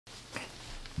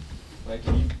Mike,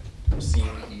 have you seen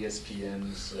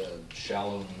ESPN's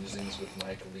shallow musings with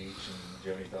Mike Leach, and do you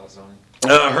have any thoughts on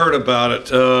it? Heard about it.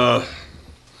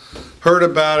 Heard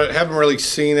about it. Haven't really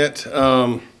seen it.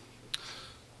 Heard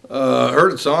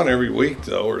it's on every week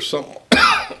though, or something,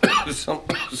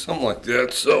 something like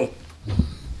that. So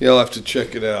you'll have to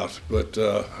check it out. But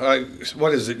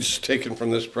what is it? Just taken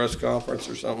from this press conference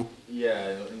or something? Yeah,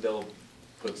 and they'll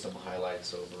put some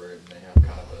highlights over it, and they have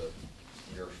kind of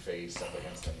your face up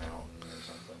against a mountain or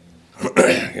something.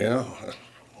 Yeah.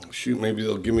 Shoot, maybe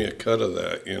they'll give me a cut of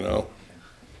that, you know.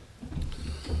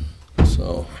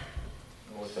 So.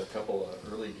 With a couple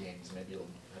of early games, maybe you'll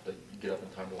have to get up in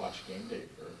time to watch game day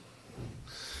for.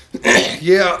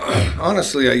 Yeah,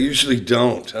 honestly, I usually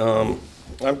don't. I'm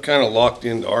kind of locked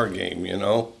into our game, you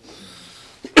know.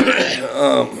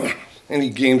 Any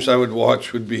games I would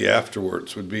watch would be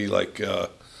afterwards, would be like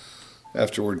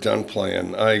after we're done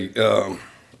playing.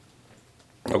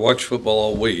 I watch football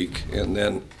all week, and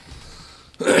then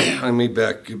I may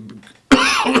go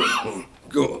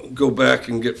back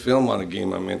and get film on a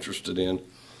game I'm interested in.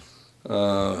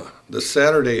 The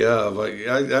Saturday of,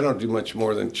 I don't do much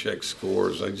more than check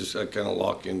scores. I kind of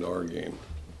lock into our game.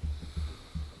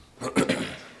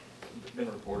 It's been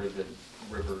reported that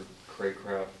River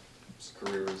Craycraft's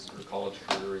college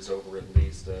career is over at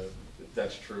least. If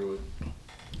that's true,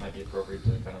 it might be appropriate to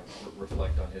kind of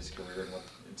reflect on his career and what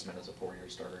it's meant as a four-year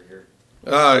starter here.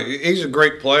 He's a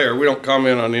great player. We don't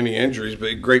comment on any injuries, but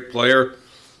a great player,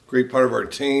 great part of our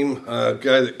team. A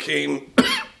guy that came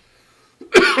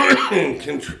and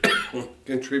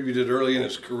contributed early in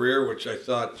his career, which I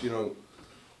thought, you know,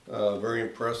 very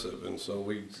impressive. And so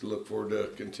we look forward to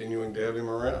continuing to have him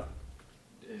around.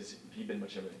 Has he been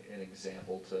much of an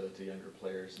example to younger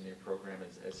players in your program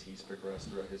as he's progressed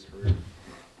throughout his career?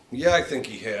 Yeah, I think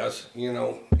he has. You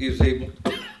know, he's able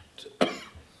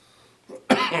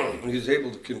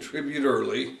to contribute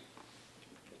early,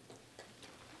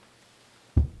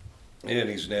 and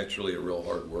he's naturally a real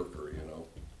hard worker, you know.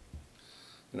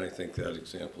 And I think that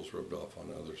example's rubbed off on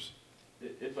others.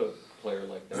 If a player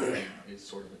like that is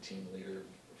sort of a team leader,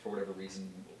 for whatever reason,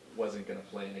 wasn't going to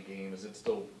play in a game, is it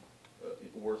still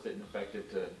worth it and effective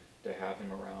to have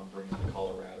him around, bring him to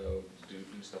Colorado, do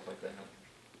stuff like that?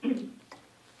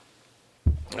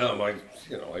 I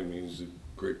mean, he's a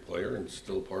great player and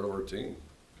still part of our team.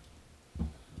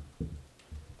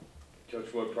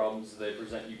 Coach, what problems do they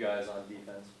present you guys on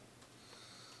defense?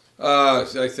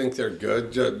 I think they're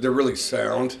good. They're really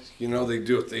sound. You know, they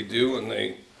do what they do,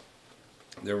 and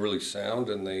they're really sound,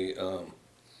 and they,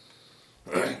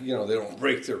 you know, they don't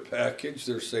break their package.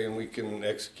 They're saying we can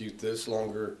execute this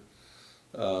longer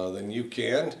than you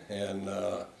can, and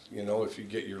you know, if you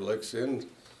get your licks in,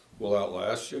 we'll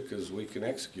outlast you because we can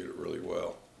execute it really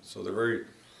well. So they're very,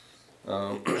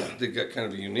 they've got kind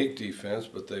of a unique defense,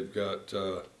 but they've got,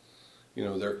 you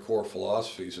know, their core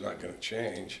philosophies are not going to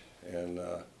change, and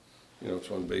you know, it's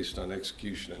one based on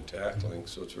execution and tackling,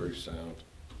 so it's very sound.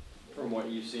 From what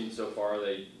you've seen so far, are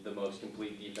they the most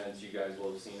complete defense you guys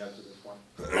will have seen up to this point?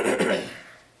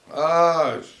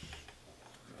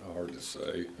 Hard to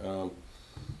say.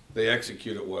 They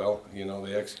execute it well. You know,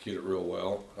 they execute it real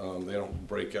well. They don't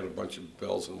break out a bunch of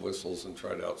bells and whistles and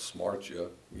try to outsmart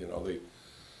you. You know, they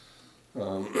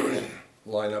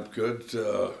line up good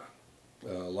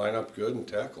and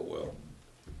tackle well.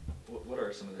 What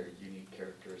are some of their unique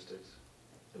characteristics?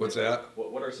 What's that?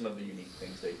 What are some of the unique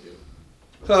things they do?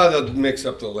 They'll mix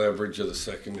up the leverage of the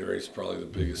secondary is probably the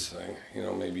biggest thing. You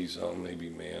know, maybe zone, maybe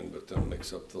man, but they'll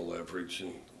mix up the leverage.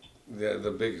 And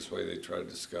the biggest way they try to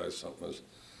disguise something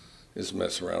is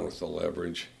mess around with the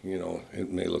leverage. You know,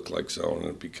 it may look like zone and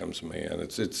it becomes man.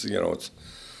 It's you know, it's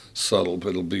subtle, but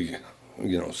it'll be,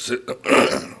 you know,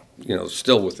 you know,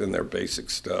 still within their basic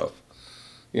stuff.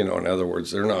 You know, in other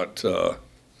words, they're not.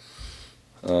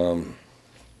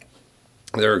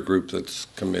 They're a group that's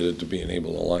committed to being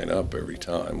able to line up every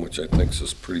time, which I think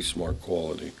is pretty smart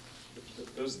quality.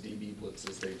 Those DB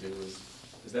blitzes they do,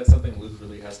 is that something Luke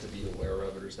really has to be aware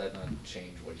of, or does that not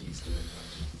change what he's doing?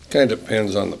 Kind of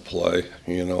depends on the play,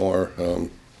 you know.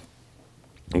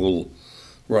 We'll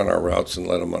run our routes and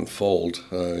let them unfold,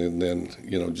 and then,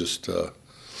 you know, just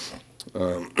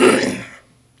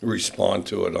respond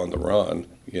to it on the run,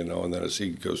 you know, and then as he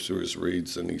goes through his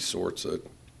reads, then he sorts it.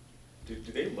 Do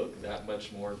they look that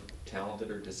much more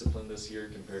talented or disciplined this year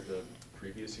compared to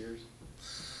previous years?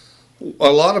 A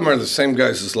lot of them are the same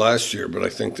guys as last year, but I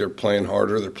think they're playing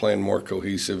harder, they're playing more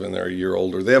cohesive, and they're a year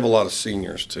older. They have a lot of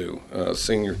seniors, too.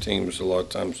 Senior teams a lot of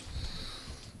times,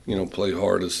 you know, play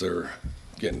hard as they're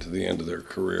getting to the end of their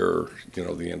career or, you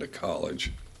know, the end of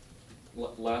college.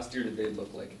 Last year, did they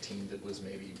look like a team that was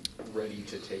maybe ready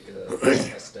to take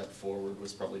a step forward,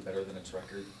 was probably better than its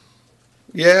record?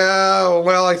 Yeah,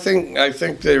 well, I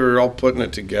think they were all putting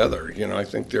it together. You know, I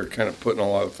think they're kind of putting a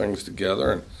lot of things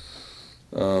together,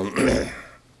 and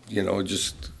you know, it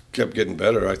just kept getting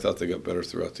better. I thought they got better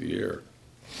throughout the year.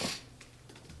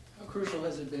 How crucial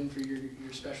has it been for your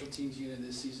special teams unit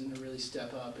this season to really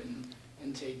step up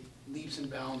and take leaps and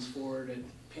bounds forward at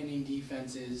pinning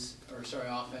offenses,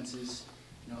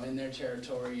 you know, in their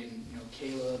territory, and, you know,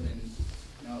 Caleb and,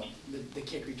 you know, the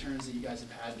kick returns that you guys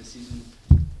have had this season,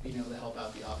 being able to help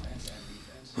out the offense and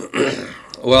defense?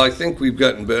 Well, I think we've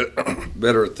gotten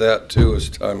better at that too as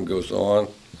time goes on.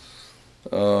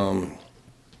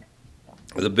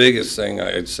 The biggest thing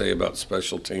I'd say about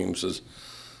special teams is,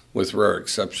 with rare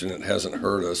exception, it hasn't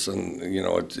hurt us, and you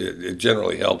know, it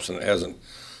generally helps, and it hasn't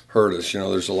hurt us. You know,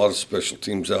 there's a lot of special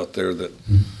teams out there that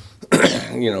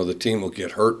you know, the team will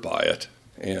get hurt by it,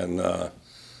 and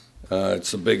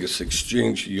it's the biggest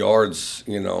exchange yards.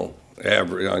 You know,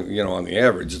 on the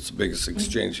average, it's the biggest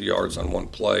exchange yards on one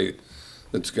play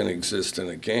that's going to exist in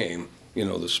a game. You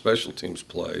know, the special teams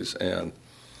plays, and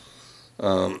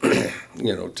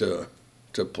you know, to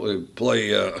play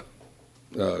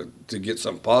to get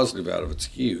something positive out of it's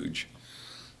huge.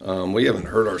 We haven't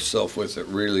hurt ourselves with it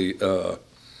really.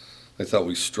 I thought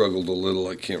we struggled a little.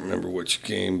 I can't remember which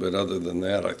game, but other than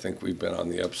that, I think we've been on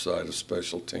the upside of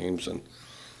special teams, and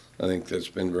I think that's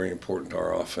been very important to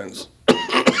our offense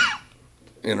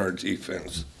and our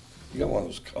defense. You got one of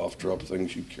those cough drop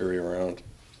things you carry around?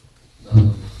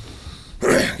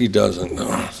 He doesn't,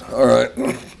 no. All right.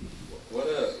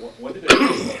 When did it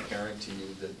become apparent to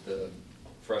you that the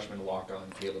freshman walk-on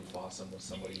Caleb Fossum was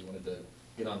somebody you wanted to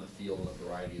get on the field in a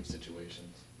variety of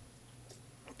situations?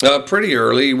 Pretty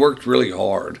early. He worked really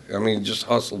hard. I mean, just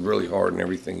hustled really hard in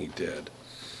everything he did.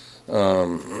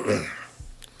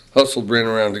 Hustled, ran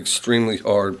around extremely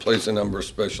hard, plays a number of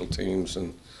special teams,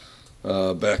 and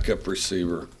backup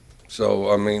receiver. So,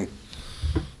 I mean,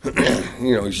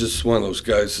 you know, he's just one of those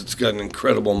guys that's got an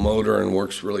incredible motor and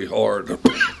works really hard.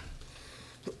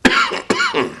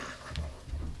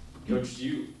 Coach, do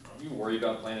you worry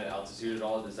about playing at altitude at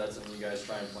all? Is that something you guys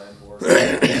try and plan for?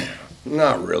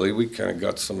 Not really. We kind of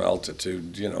got some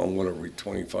altitude, you know, what are we,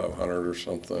 2,500 or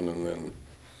something, and then,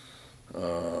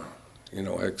 you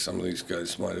know, heck, some of these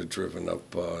guys might have driven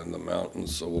up in the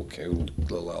mountains, so okay, we'll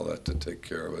allow that to take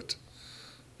care of it.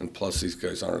 And plus, these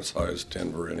guys aren't as high as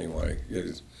Denver anyway.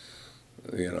 You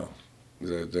know,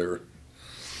 they're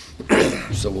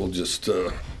so we'll just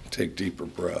take deeper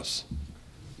breaths.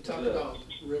 You talked about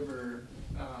River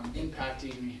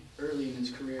impacting early in his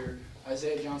career.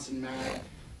 Isaiah Johnson-Matt,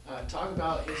 talk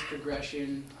about his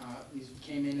progression. He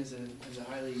came in as a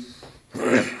highly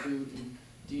recruit. And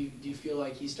do you feel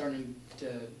like he's starting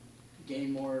to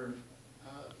gain more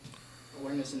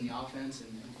awareness in the offense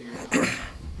and figure it out?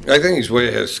 I think he's way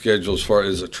ahead of schedule as far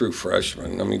as a true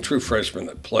freshman. I mean, true freshmen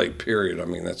that play, period. I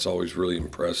mean, that's always really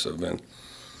impressive. And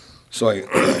so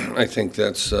I think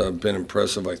that's been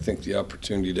impressive. I think the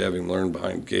opportunity to have him learn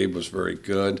behind Gabe was very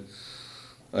good.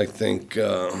 I think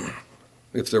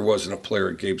if there wasn't a player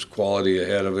of Gabe's quality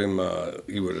ahead of him,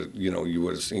 he would have, you know, you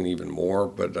would have seen even more.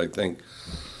 But I think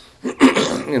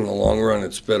in the long run,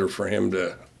 it's better for him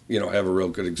to, you know, have a real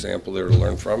good example there to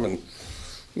learn from. And,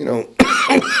 you know,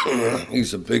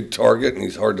 he's a big target and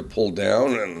he's hard to pull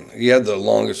down. And he had the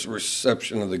longest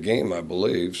reception of the game, I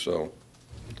believe. So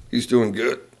he's doing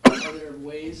good. Are there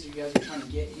ways you guys are trying to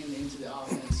get him into the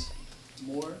offense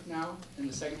more now in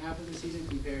the second half of the season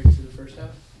compared to the first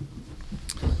half?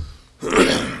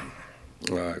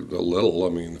 A little. I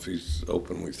mean, if he's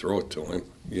open, we throw it to him,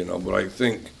 you know. But I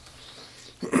think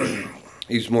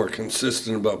he's more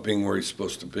consistent about being where he's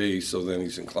supposed to be, so then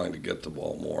he's inclined to get the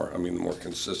ball more. I mean, the more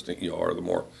consistent you are, the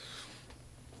more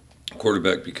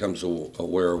quarterback becomes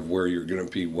aware of where you're going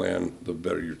to be when, the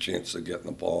better your chance of getting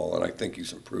the ball. And I think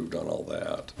he's improved on all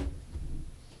that.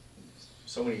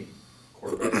 So many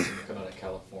quarterbacks come out of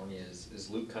California. Is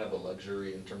Luke kind of a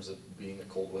luxury in terms of being a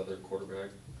cold weather quarterback?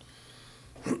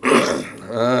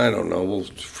 I don't know. We'll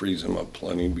freeze him up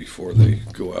plenty before they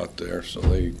go out there, so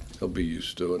he'll be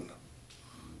used to it.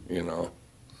 You know,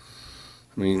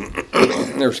 I mean,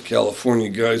 there's California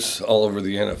guys all over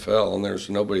the NFL, and there's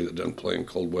nobody that doesn't play in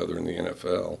cold weather in the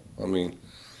NFL. I mean,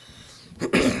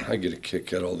 I get a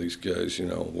kick at all these guys. You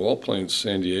know, we're all playing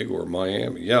San Diego or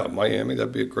Miami. Yeah, Miami,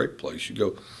 that'd be a great place. You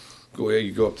go. Yeah,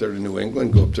 you go up there to New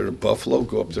England, go up there to Buffalo,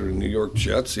 go up there to New York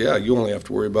Jets. Yeah, you only have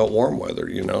to worry about warm weather,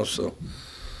 you know. So,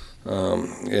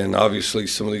 and obviously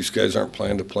some of these guys aren't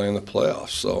planning to play in the playoffs.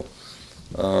 So,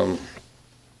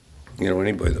 you know,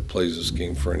 anybody that plays this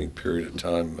game for any period of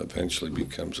time eventually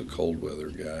becomes a cold weather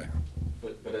guy.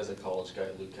 But as a college guy,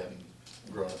 Luke, having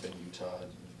grown up in Utah, do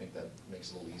you think that makes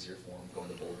it a little easier for him going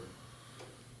to Boulder?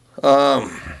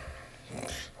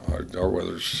 Our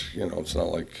weather's, you know, it's not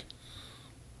like,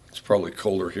 it's probably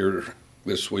colder here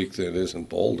this week than it is in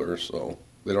Boulder, so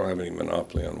they don't have any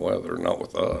monopoly on weather, not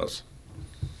with us.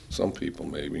 Some people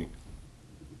maybe.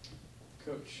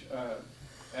 Coach,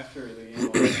 after the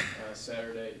game on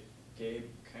Saturday, Gabe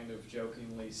kind of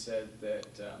jokingly said that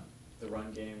the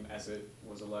run game, as it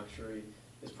was a luxury,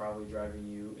 is probably driving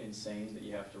you insane, that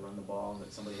you have to run the ball and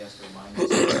that somebody has to remind you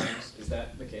sometimes. Is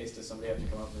that the case? Does somebody have to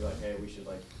come up and be like, hey, we should,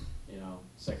 like, you know,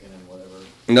 second and whatever?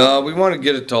 No, we want to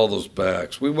get it to all those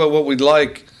backs. What we'd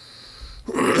like,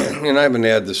 and I haven't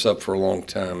had this up for a long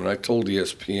time, and I told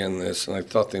ESPN this, and I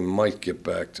thought they might get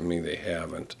back to me. They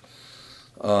haven't.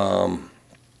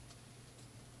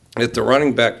 At the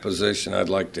running back position, I'd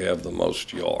like to have the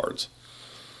most yards,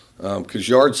 because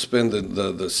yards spend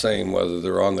the same whether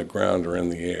they're on the ground or in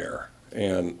the air,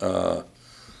 and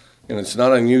it's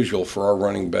not unusual for our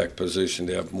running back position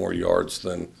to have more yards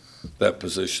than that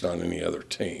position on any other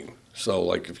team. So,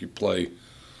 like, if you play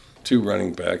two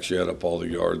running backs, you add up all the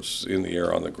yards in the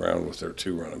air on the ground with their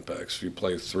two running backs. If you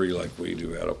play three like we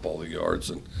do, add up all the yards.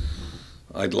 And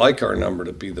I'd like our number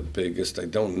to be the biggest. I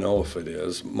don't know if it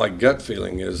is. My gut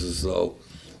feeling is as though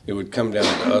it would come down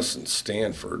to us and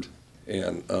Stanford.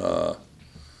 And I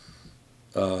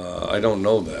don't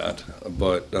know that.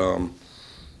 But,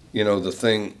 you know, the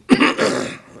thing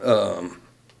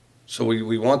so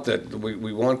we want that.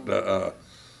 We want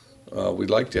we'd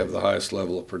like to have the highest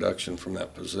level of production from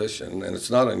that position, and it's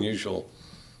not unusual.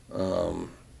 You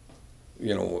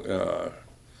know,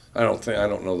 I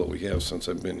don't know that we have since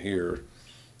I've been here.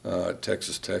 At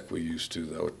Texas Tech, we used to,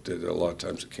 though. A lot of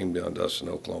times it came down to us in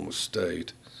Oklahoma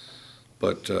State.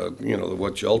 But you know,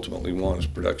 what you ultimately want is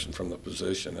production from the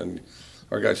position, and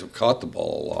our guys have caught the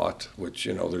ball a lot. Which,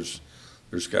 you know, there's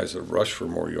guys that have rushed for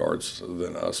more yards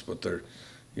than us, but they're,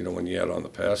 you know, when you add on the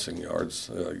passing yards,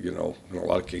 you know, in a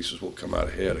lot of cases we'll come out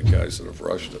ahead of guys that have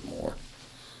rushed it more.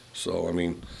 So, I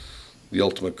mean, the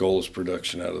ultimate goal is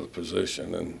production out of the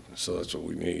position, and so that's what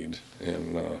we need.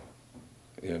 And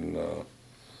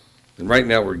right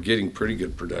now we're getting pretty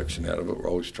good production out of it. We're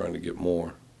always trying to get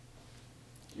more.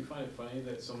 Do you find it funny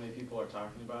that so many people are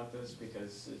talking about this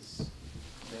because it's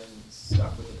been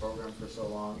stuck with the program for so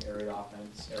long, air raid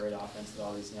offense, that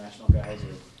all these national guys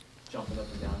are jumping up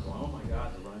and down going, oh my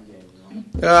God, the run game, you know?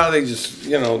 Yeah, they just,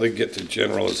 you know, they get to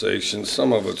generalizations.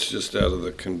 Some of it's just out of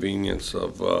the convenience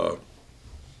of,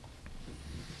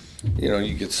 you know,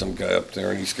 you get some guy up there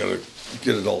and he's got to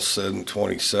get it all said in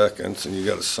 20 seconds, and you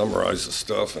got to summarize the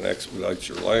stuff and expedite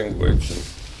your language. And,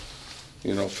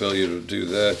 you know, failure to do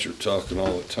that, you're talking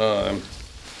all the time.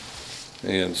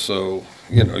 And so,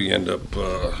 you know, you end up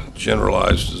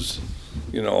generalized as,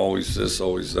 you know, always this,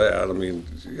 always that. I mean,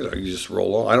 you know, you just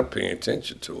roll on. I don't pay any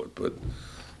attention to it, but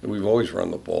we've always run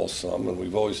the ball some, and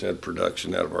we've always had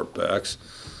production out of our backs,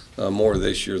 more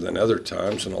this year than other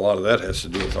times, and a lot of that has to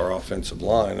do with our offensive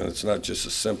line, and it's not just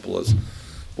as simple as,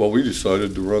 well, we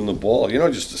decided to run the ball. You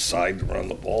don't just decide to run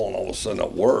the ball, and all of a sudden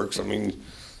it works. I mean,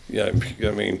 yeah,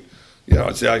 I mean, you know,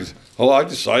 I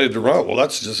decided to run it. Well,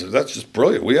 that's just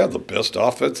brilliant. We have the best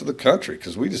offense in the country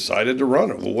because we decided to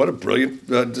run it. Well, what a brilliant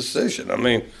decision. I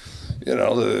mean, you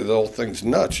know, the whole thing's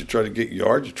nuts. You try to get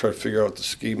yards, you try to figure out what the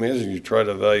scheme is, and you try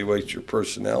to evaluate your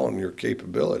personnel and your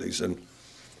capabilities.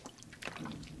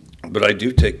 But I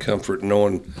do take comfort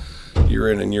knowing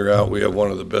year in and year out we have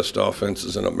one of the best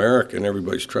offenses in America, and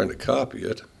everybody's trying to copy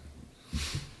it.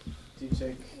 Do you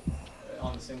take,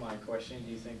 on the same line of questioning,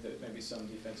 do you think that maybe some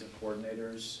defensive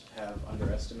coordinators have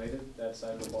underestimated that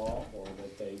side of the ball, or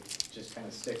that they just kind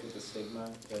of stick with the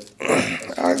stigma?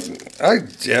 I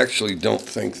actually don't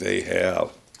think they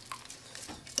have.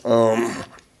 I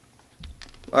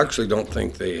actually don't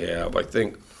think they have. I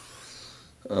think,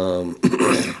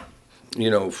 you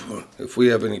know, if we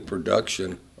have any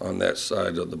production on that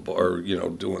side of the bar, you know,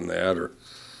 doing that,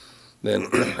 then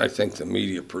I think the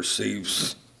media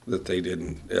perceives that they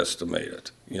didn't estimate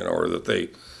it, you know, or that they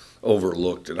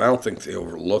overlooked it. I don't think they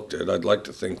overlooked it. I'd like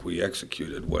to think we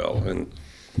executed well, and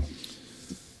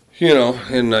you know,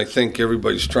 and I think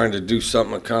everybody's trying to do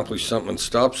something, accomplish something, and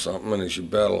stop something, and as you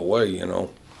battle away, you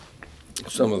know,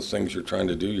 some of the things you're trying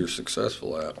to do, you're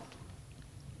successful at.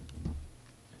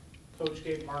 Coach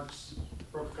Gabe Marks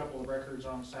broke a couple of records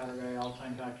on Saturday,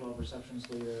 all-time Pac-12 receptions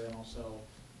leader and also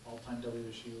all-time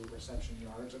WSU reception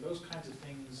yards. Are those kinds of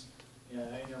things in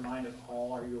your mind at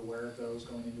all? Are you aware of those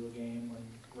going into a game when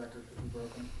the record could be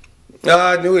broken?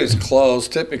 I knew it was close.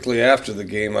 Typically after the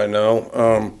game, I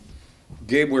know.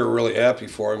 Gabe, we were really happy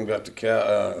for him. Got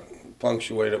to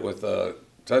punctuate it with a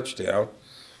touchdown,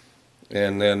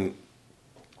 and then,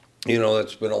 you know,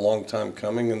 that's been a long time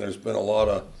coming, and there's been a lot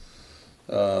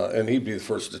of, and he'd be the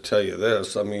first to tell you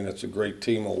this. I mean, it's a great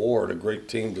team award, a great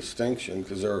team distinction,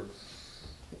 because there are,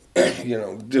 you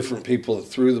know, different people that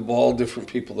threw the ball, different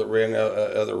people that ran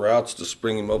other routes to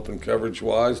spring him open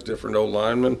coverage-wise, different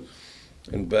O-linemen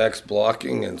and backs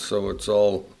blocking, and so it's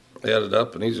all added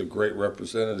up, and he's a great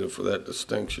representative for that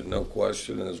distinction, no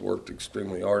question, and has worked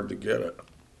extremely hard to get it.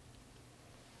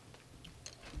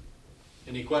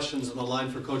 Any questions on the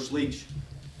line for Coach Leach?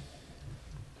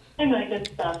 Hey, Mike, good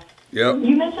stuff. Yep.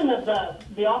 You mentioned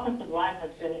that the offensive line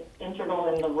has been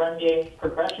integral in the run game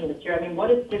progression this year. I mean, what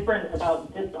is different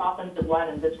about this offensive line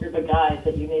and this group of guys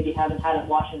that you maybe haven't had at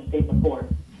Washington State before?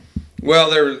 Well,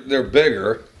 they're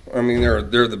bigger. I mean, they're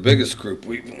the biggest group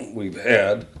we've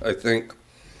had. I think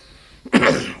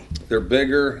they're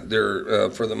bigger.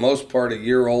 They're for the most part a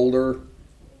year older,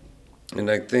 and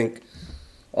I think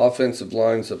offensive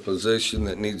line's a position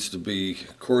that needs to be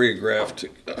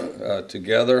choreographed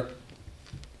together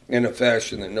in a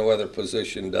fashion that no other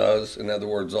position does. In other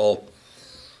words, all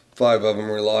 5 of them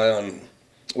rely on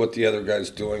what the other guy's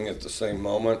doing at the same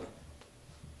moment.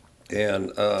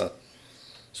 And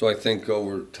so I think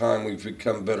over time we've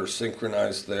become better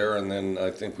synchronized there, and then I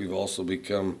think we've also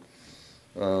become,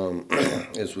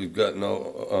 as we've gotten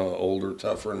older,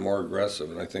 tougher and more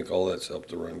aggressive, and I think all that's helped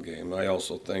the run game. I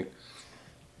also think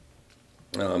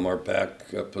our back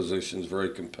position's very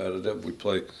competitive.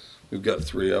 We've got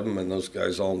 3 of them, and those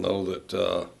guys all know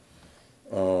that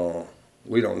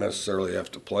we don't necessarily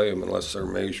have to play them unless they're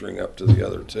measuring up to the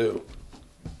other 2.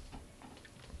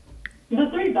 The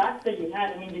 3 backs that you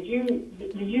had, I mean, did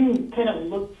you kind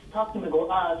of talk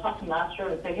to Master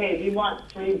and say, hey, we want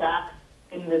 3 backs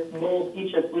in this mold,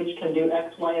 each of which can do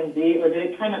X, Y, and Z, or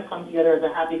did it kind of come together as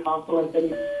a happy confluence that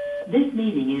you... This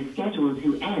meeting is scheduled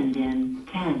to end in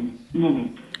 10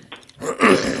 minutes. Go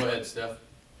ahead, Steph.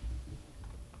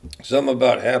 Something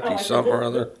about happy, something or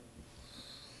other.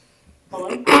 Hello?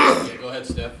 Yeah, go ahead,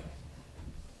 Steph.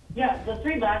 Yeah, the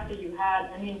 3 backs that you had,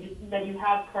 I mean, that you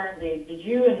have currently, did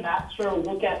you and Mastro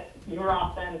look at your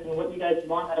offense and what you guys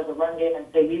want out of the run game and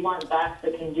say, we want 3 backs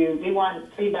that can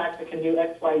do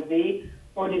X, Y, Z?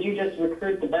 Or did you just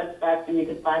recruit the best backs that you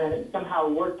could find and it somehow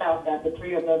worked out that the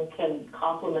 3 of them can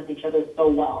complement each other so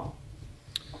well?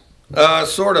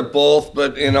 Sort of both,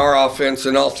 but in our offense,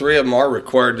 and all 3 of them are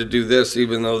required to do this,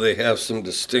 even though they have some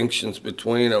distinctions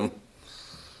between them.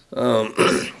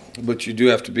 But you do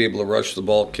have to be able to rush the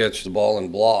ball, catch the ball, and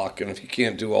block. And if you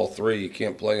can't do all 3, you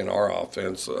can't play in our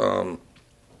offense. To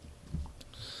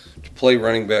play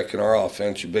running back in our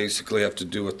offense, you basically have to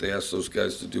do what they ask those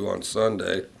guys to do on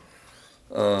Sunday.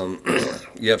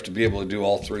 You have to be able to do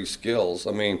all 3 skills.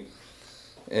 I mean,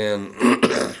 and,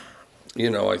 you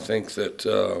know, I think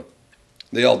that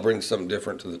they all bring something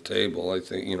different to the table. I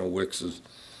think, you know, Wicks is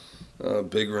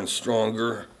bigger and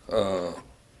stronger.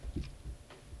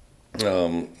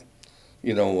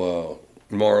 You know,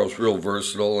 Morrow's real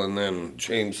versatile, and then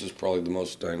James is probably the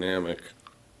most dynamic.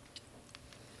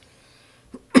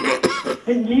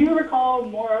 Do you recall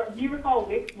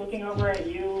Wicks looking over at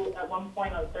you at one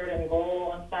point on 3rd and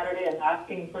goal on Saturday and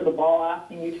asking for the ball,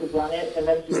 asking you to run it, and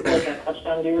then he scored that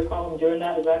touchdown? Do you recall him doing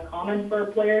that? Is that common for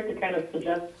a player to kind of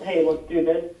suggest, hey, let's do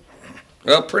this?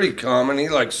 Well, pretty common. He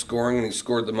likes scoring, and he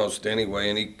scored the most anyway.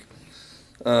 And he,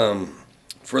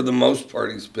 for the most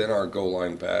part, he's been our goal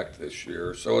line back this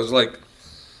year. So it's like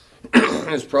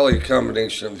it's probably a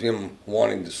combination of him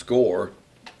wanting to score,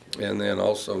 and then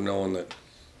also knowing that,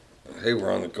 hey,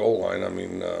 we're on the goal line. I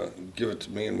mean, give it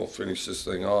to me and we'll finish this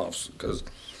thing off. Because,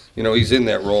 you know, he's in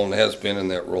that role and has been in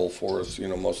that role for us, you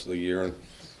know, most of the year. And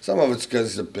some of it's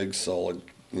because he's a big, solid,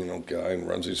 you know, guy and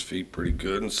runs his feet pretty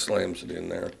good and slams it in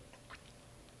there.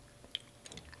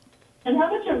 And how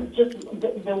much of just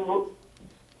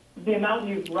the amount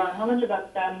you've run, how much of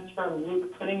that stems from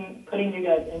Luke putting you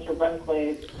guys into run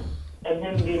plays and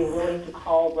him being willing to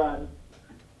call runs?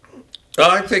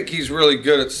 I think he's really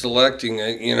good at selecting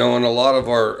it, you know, and a lot of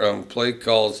our play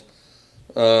calls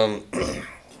have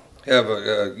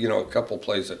a couple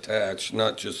plays attached,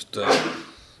 not just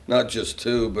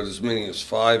 2, but as many as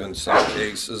 5 in some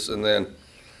cases, and then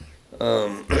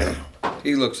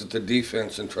he looks at the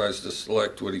defense and tries to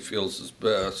select what he feels is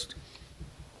best.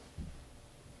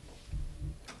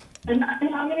 And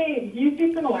how many, do you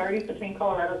see similarities between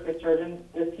Colorado's resurgence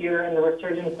this year and the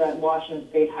resurgence that Washington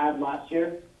State had last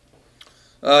year?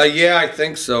 Yeah, I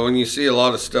think so. And you see a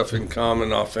lot of stuff in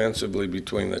common offensively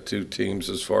between the 2 teams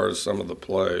as far as some of the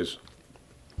plays.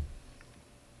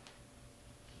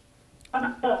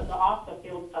 The off the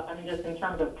field stuff, I mean, just in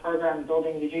terms of program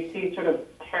building, did you see sort of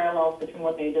parallels between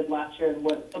what they did last year and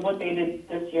what they did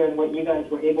this year and what you guys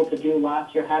were able to do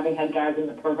last year, having had guys in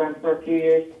the program for a few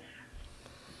years?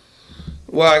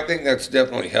 Well, I think that's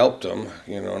definitely helped them,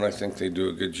 and I think they do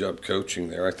a good job coaching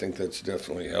there. I think that's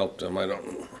definitely helped them. I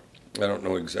don't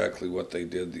know exactly what they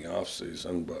did the off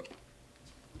season, but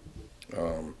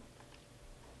I'm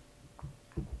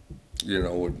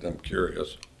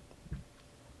curious.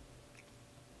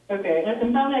 Okay,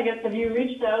 and Tommy, I guess, have you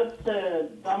reached out to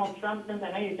Donald Trump since?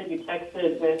 I know you said you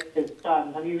texted with his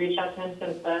son. Have you reached out to him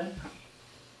since then?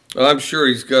 I'm sure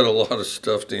he's got a lot of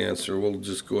stuff to answer. We'll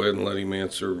just go ahead and let him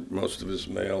answer most of his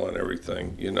mail and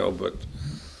everything, but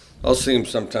I'll see him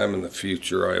sometime in the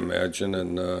future, I imagine,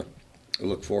 and I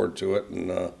look forward to it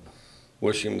and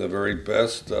wish him the very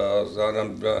best.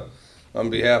 On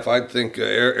behalf, I think,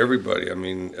 everybody,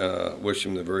 wish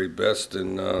him the very best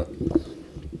in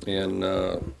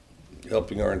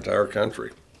helping our entire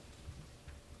country.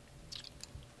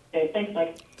 Okay, thanks,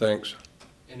 Mike. Thanks.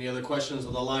 Any other questions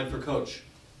on the line for Coach?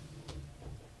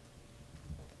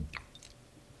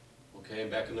 Okay,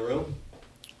 back in the room.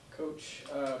 Coach,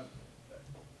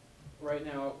 right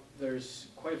now, there's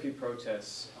quite a few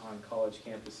protests on college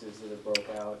campuses that have broke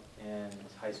out and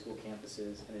high school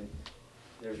campuses, and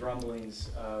there's rumblings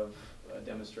of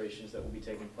demonstrations that will be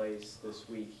taking place this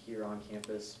week here on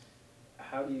campus.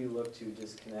 How do you look to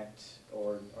disconnect,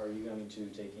 or are you going to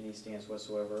take any stance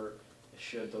whatsoever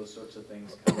should those sorts of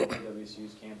things come to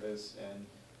WSU's campus? And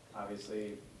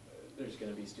obviously, there's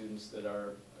going to be students that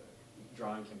are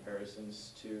drawing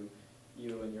comparisons to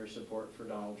you and your support for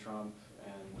Donald Trump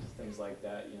and things like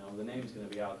that. The name's going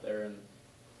to be out there, and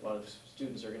a lot of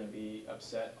students are going to be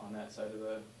upset on that side of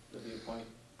the viewpoint.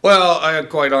 Well, I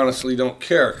quite honestly don't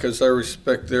care because I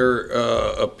respect their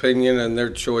opinion and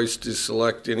their choice to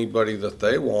select anybody that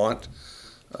they want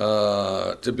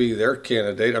to be their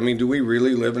candidate. I mean, do we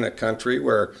really live in a country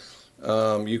where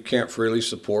you can't freely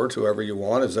support whoever you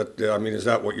want? Is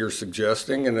that what you're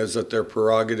suggesting? And is it their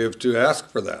prerogative to ask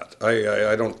for that?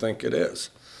 I don't think it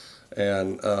is.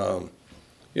 And,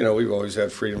 we've always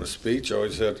had freedom of speech,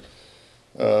 always had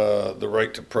the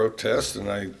right to protest,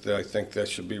 and I think that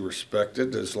should be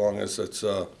respected as long as it's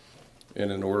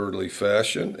in an orderly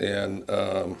fashion. And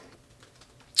I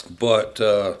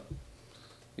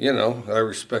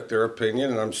respect their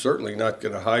opinion, and I'm certainly not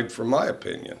going to hide from my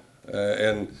opinion.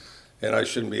 And I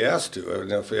shouldn't be asked to.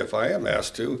 And if I am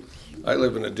asked to, I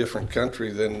live in a different country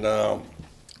than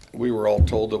we were all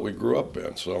told that we grew up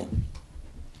in. So.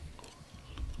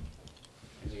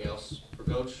 Anything else for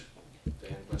Coach?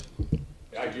 Dan, question?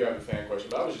 I do have a fan question,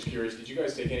 but I was just curious, did you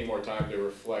guys take any more time to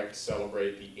reflect,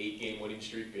 celebrate the 8-game winning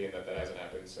streak, being that hasn't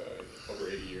happened over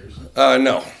 80 years?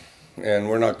 No, and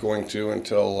we're not going to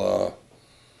until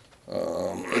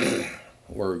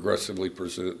we're aggressively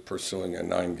pursuing a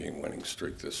 9-game winning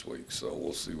streak this week, so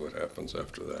we'll see what happens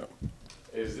after that.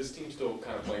 Is this team still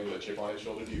kind of playing with a chip on its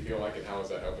shoulder, do you feel like, and how is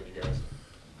that helping you guys?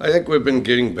 I think we've been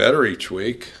getting better each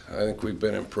week. I think we've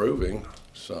been improving,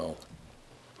 so.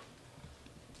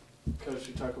 Coach,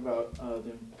 you talk about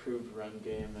the improved run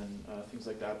game and things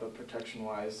like that, but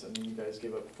protection-wise, I mean, you guys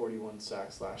gave up 41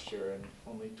 sacks last year and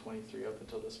only 23 up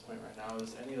until this point right now.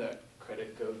 Does any of that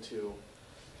credit go to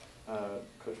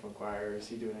Coach McGuire? Is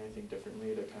he doing anything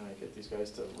differently to kind of get these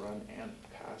guys to run and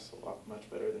pass a lot much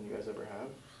better than you guys ever have?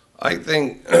 I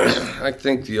think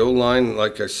the O-line,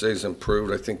 like I say, has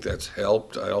improved. I think that's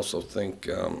helped. I also think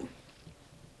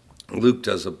Luke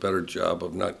does a better job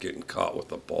of not getting caught with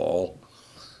the ball.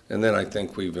 And then I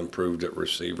think we've improved at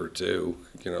receiver too,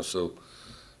 so,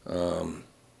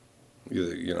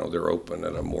 they're open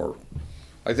at a more,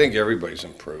 I think everybody's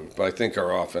improved, but I think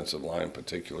our offensive line in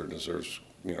particular deserves,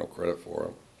 credit for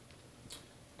it.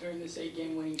 During this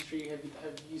 8-game winning streak, have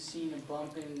you seen a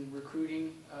bump in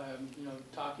recruiting,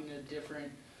 talking to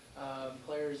different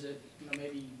players that,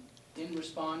 maybe didn't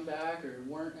respond back or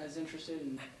weren't as interested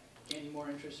in gaining more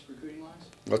interest recruiting-wise?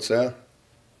 What's that?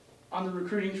 On the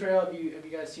recruiting trail, have you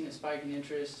guys seen a spike in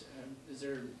interest? Is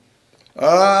there?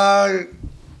 A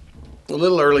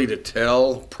little early to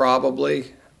tell,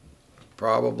 probably.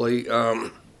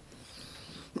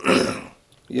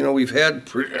 We've had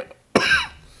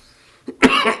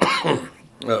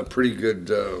pretty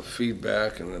good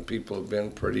feedback, and then people have been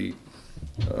pretty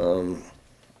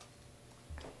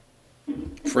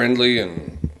friendly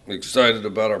and excited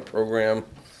about our program.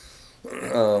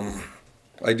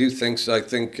 I do think so. I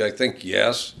think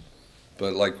yes,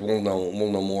 but we'll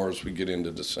know more as we get into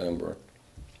December.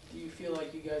 Do you feel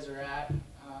like you guys are at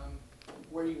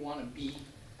where you want to be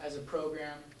as a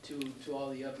program to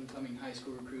all the up and coming high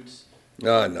school recruits?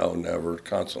 No, never.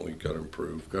 Constantly got to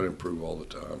improve. Got to improve all the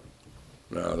time.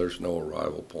 No, there's no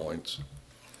arrival points.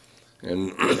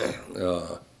 And,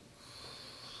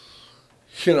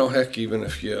 heck, even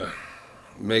if you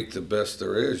make the best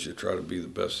there is, you try to be the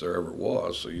best there ever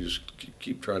was. So you just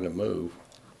keep trying to move.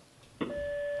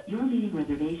 Your meeting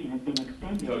reservation has been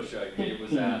extended. Coach, Gabe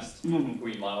was 15 asked minutes. who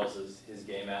he models his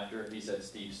game after. He said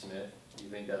Steve Smith. Do you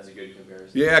think that's a good comparison?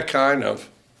 Yeah, kind of.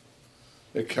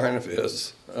 It kind of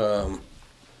is. I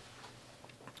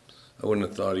wouldn't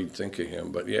have thought he'd think of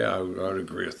him, but yeah, I would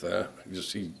agree with that.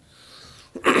 He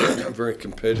very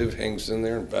competitive, hangs in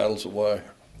there and battles away.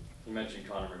 You mentioned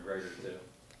Conor McGregor too.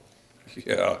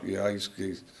 Yeah, he's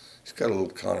got a little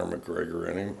Conor McGregor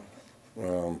in him.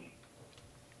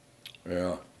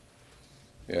 Yeah.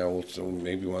 Well, so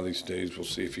maybe one of these days we'll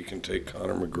see if he can take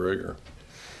Conor McGregor.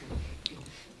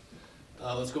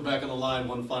 Let's go back on the line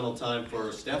one final time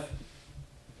for Steph.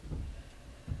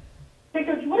 Hey,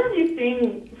 Coach, what have you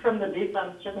seen from the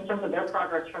defense just in terms of their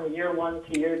progress from year 1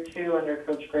 to year 2 under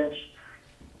Coach Grinch?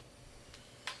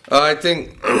 I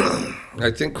think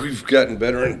we've gotten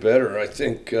better and better. I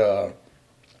think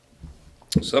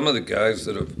some of the guys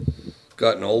that have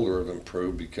gotten older have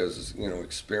improved because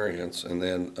experience, and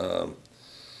then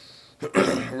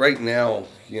right now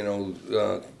you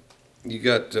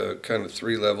got kind of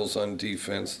 3 levels on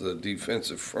defense: the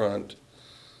defensive front,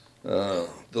 the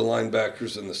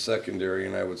linebackers, and the secondary.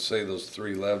 And I would say those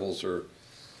 3 levels are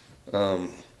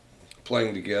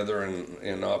playing together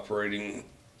and operating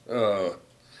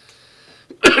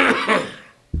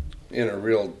in a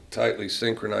real tightly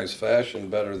synchronized fashion,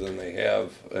 better than they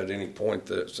have at any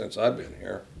point since I've been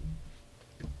here.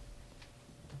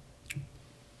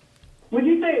 Would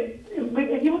you say,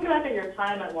 if you look back at your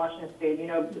time at Washington State,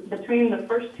 between the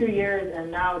first 2 years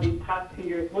and now these past 2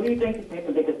 years, what do you think has made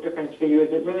the biggest difference for you?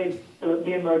 Is it really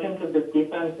the emergence of this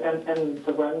defense and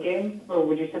the run game, or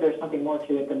would you say there's something more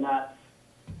to it than that?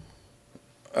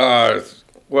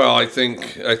 Well, I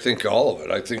think all of it.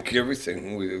 I think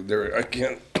everything. I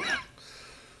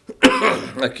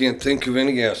can't think of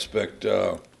any aspect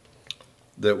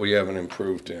that we haven't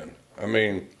improved in. I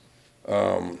mean,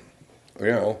 one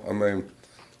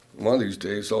of these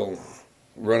days I'll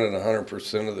run it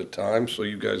 100% of the time, so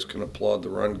you guys can applaud the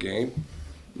run game.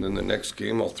 And then the next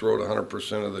game I'll throw it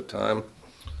 100% of the time,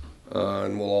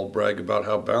 and we'll all brag about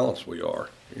how balanced we are.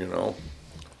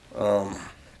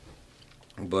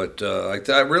 But I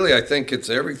think it's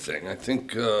everything. I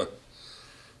think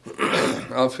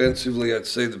offensively, I'd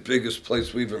say the biggest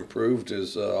place we've improved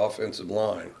is offensive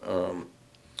line.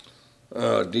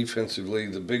 Defensively,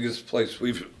 the biggest place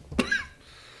we've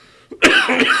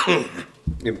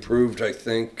improved, I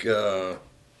think,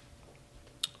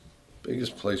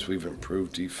 biggest place we've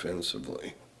improved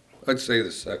defensively, I'd say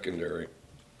the secondary.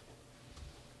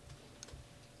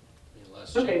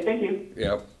 Okay, thank you.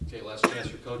 Yep. Okay, last chance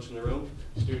for Coach in the room.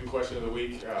 Student question of the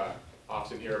week.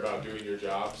 Often hear about doing your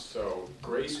jobs. So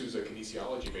Grace, who's a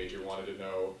kinesiology major, wanted to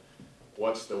know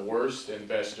what's the worst and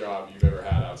best job you've ever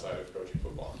had outside of coaching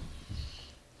football?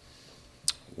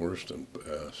 Worst and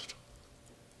best.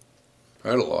 I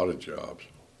had a lot of jobs.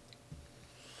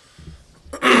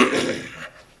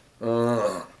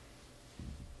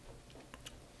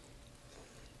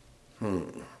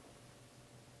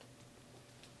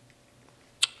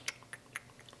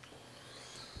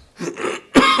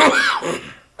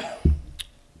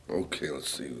 Okay, let's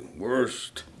see.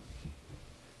 Worst.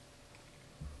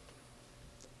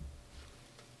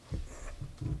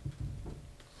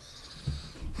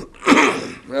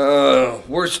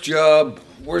 Worst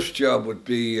job would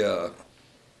be, I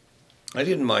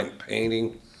didn't mind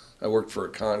painting. I worked for a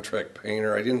contract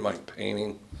painter. I didn't mind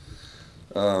painting.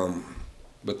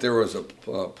 But there was a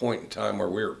point in time where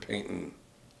we were painting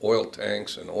oil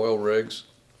tanks and oil rigs.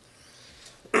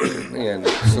 And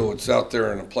so it's out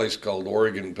there in a place called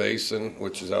Oregon Basin,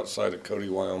 which is outside of Cody,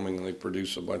 Wyoming, and they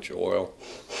produce a bunch of oil.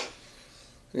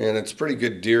 And it's pretty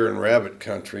good deer and rabbit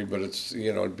country, but it's,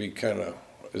 it'd be kind of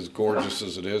as gorgeous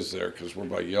as it is there because we're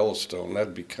by Yellowstone.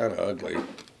 That'd be kind of ugly.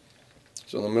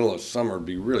 So in the middle of summer, it'd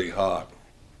be really hot.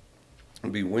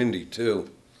 It'd be windy too.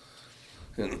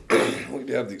 And we'd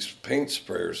have these paint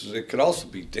sprayers. It could also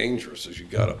be dangerous as you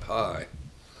got up high.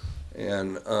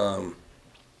 And,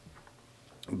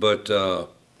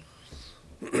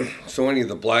 so any of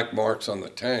the black marks on the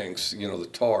tanks, the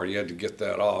tar, you had to get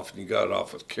that off, and you got it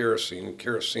off with kerosene. And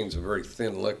kerosine's a very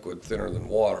thin liquid, thinner than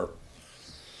water.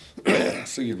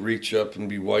 So you'd reach up and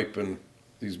be wiping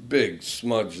these big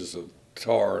smudges of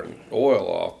tar and oil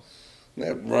off. And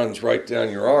that runs right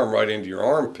down your arm, right into your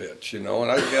armpits, and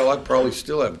I'd probably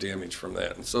still have damage from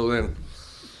that. And so then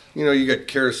you know, you got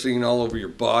kerosene all over your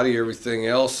body, everything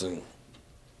else, and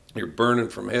you're burning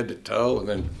from head to toe, and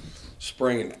then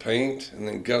spraying paint, and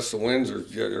then gusts of winds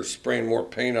are spraying more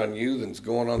paint on you than's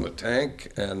going on the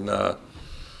tank, and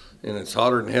it's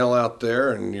hotter than hell out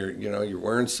there, and you're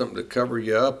wearing something to cover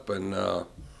you up, and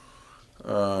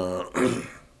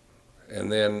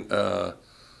and then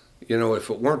if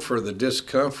it weren't for the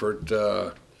discomfort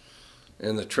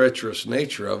and the treacherous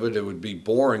nature of it, it would be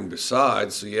boring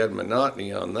besides, so you had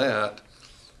monotony on that.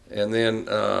 And then,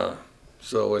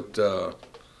 so it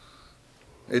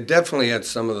definitely had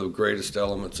some of the greatest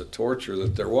elements of torture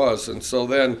that there was. And so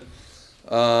then,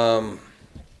 yeah,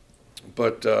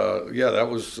 that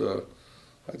was,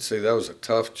 I'd say that was a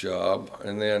tough job.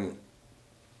 And then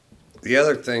the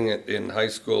other thing in high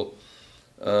school,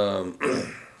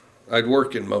 I'd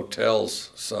work in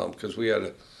motels some, because we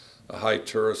had a high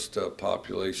tourist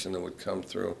population that would come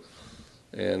through,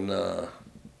 and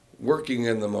working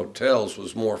in the motels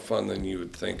was more fun than you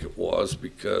would think it was,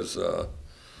 because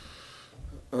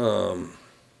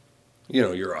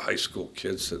you're a high school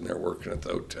kid sitting there working at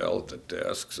the hotel at the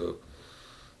desk, so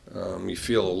you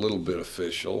feel a little bit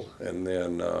official. And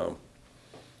then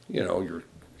you're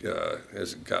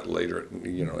as it got later at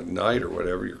night or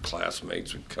whatever, your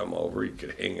classmates would come over, you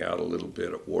could hang out a little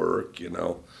bit at work,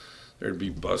 there'd be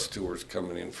bus tours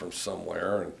coming in from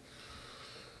somewhere, and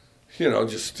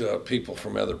just people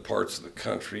from other parts of the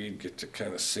country you'd get to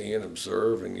kind of see and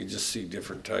observe, and you just see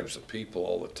different types of people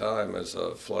all the time as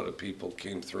a flood of people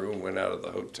came through and went out of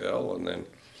the hotel. And then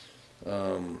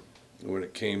when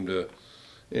it came to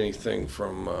anything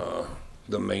from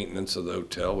the maintenance of the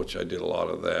hotel, which I did a lot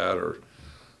of that, or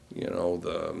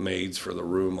the maids for the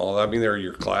room, they're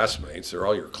your classmates, they're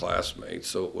all your classmates,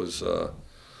 so it was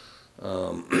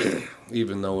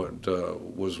even though it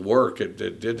was work, it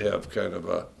did have kind of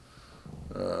a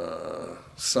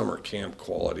summer camp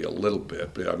quality a little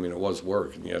bit, but it was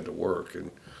work, and you had to work, and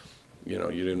you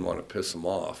didn't want to piss them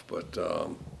off, but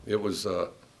it was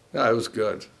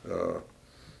good,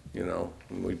 and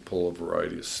we'd pull a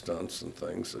variety of stunts and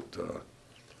things that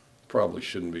probably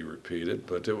shouldn't be repeated,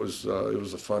 but it was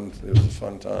a fun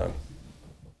time.